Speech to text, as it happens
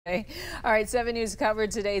All right, 7 News covered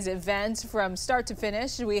today's event from start to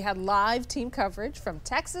finish. We had live team coverage from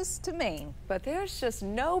Texas to Maine. But there's just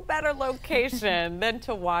no better location than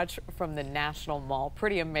to watch from the National Mall.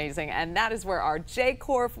 Pretty amazing. And that is where our Jay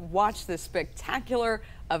Korf watched this spectacular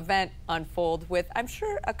event unfold with, I'm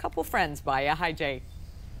sure, a couple friends by you. Hi, Jay.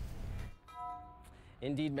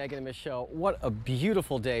 Indeed, Megan and Michelle, what a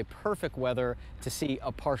beautiful day. Perfect weather to see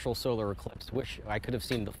a partial solar eclipse. Wish I could have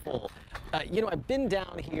seen the full. I've been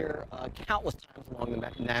down here countless times along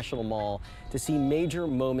the National Mall to see major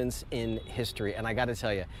moments in history. And I got to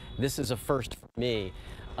tell you, this is a first for me.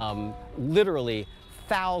 Literally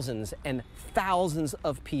thousands and thousands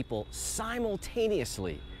of people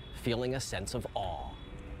simultaneously feeling a sense of awe.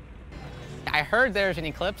 I heard there's an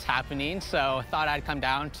eclipse happening, so thought I'd come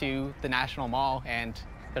down to the National Mall, and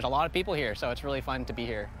there's a lot of people here, so it's really fun to be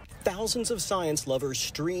here. Thousands of science lovers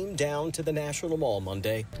streamed down to the National Mall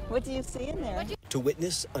Monday. What do you see in there? To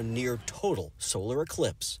witness a near total solar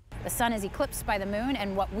eclipse. The sun is eclipsed by the moon,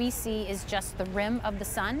 and what we see is just the rim of the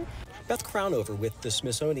sun. Beth Crownover with the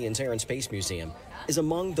Smithsonian's Air and Space Museum is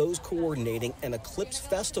among those coordinating an eclipse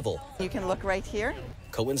festival. You can look right here.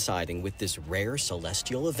 Coinciding with this rare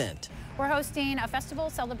celestial event. We're hosting a festival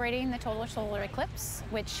celebrating the total solar eclipse,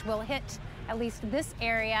 which will hit at least this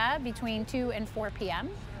area between 2 and 4 p.m.,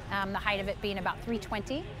 the height of it being about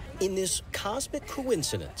 3:20. In this cosmic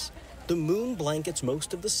coincidence, the moon blankets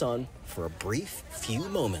most of the sun for a brief few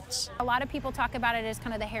moments. A lot of people talk about it as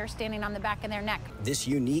kind of the hair standing on the back of their neck. This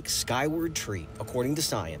unique skyward treat, according to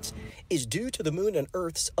science, is due to the moon and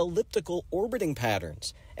Earth's elliptical orbiting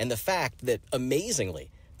patterns and the fact that,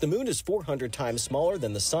 amazingly, the moon is 400 times smaller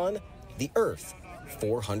than the sun, the Earth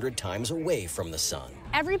 400 times away from the sun.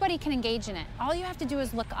 Everybody can engage in it. All you have to do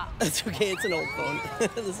is look up. That's okay, it's an old phone.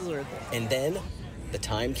 This is worth it. And then the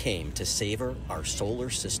time came to savor our solar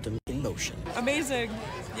system in motion. Amazing.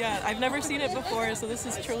 Yeah, I've never seen it before, so this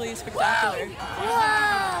is truly spectacular.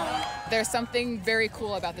 Wow. There's something very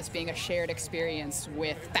cool about this being a shared experience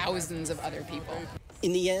with thousands of other people.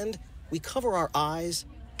 In the end, we cover our eyes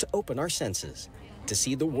to open our senses, to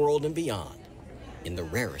see the world and beyond in the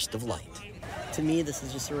rarest of light. To me, this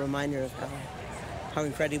is just a reminder of how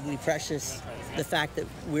incredibly precious the fact that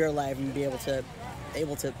we're alive and be able to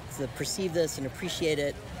perceive this and appreciate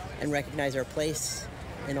it and recognize our place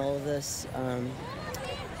in all of this.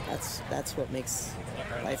 That's what makes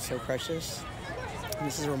life so precious. And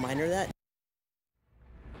this is a reminder of that.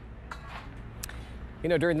 You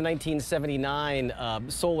know, during the 1979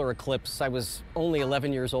 solar eclipse, I was only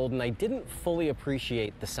 11 years old and I didn't fully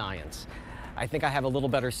appreciate the science. I think I have a little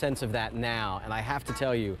better sense of that now, and I have to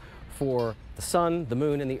tell you, for the sun, the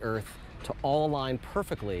moon, and the earth to all align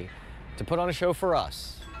perfectly to put on a show for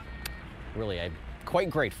us, really, I'm quite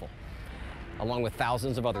grateful, along with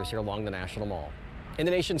thousands of others here along the National Mall. In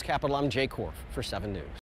the nation's capital, I'm Jay Korf for 7 News.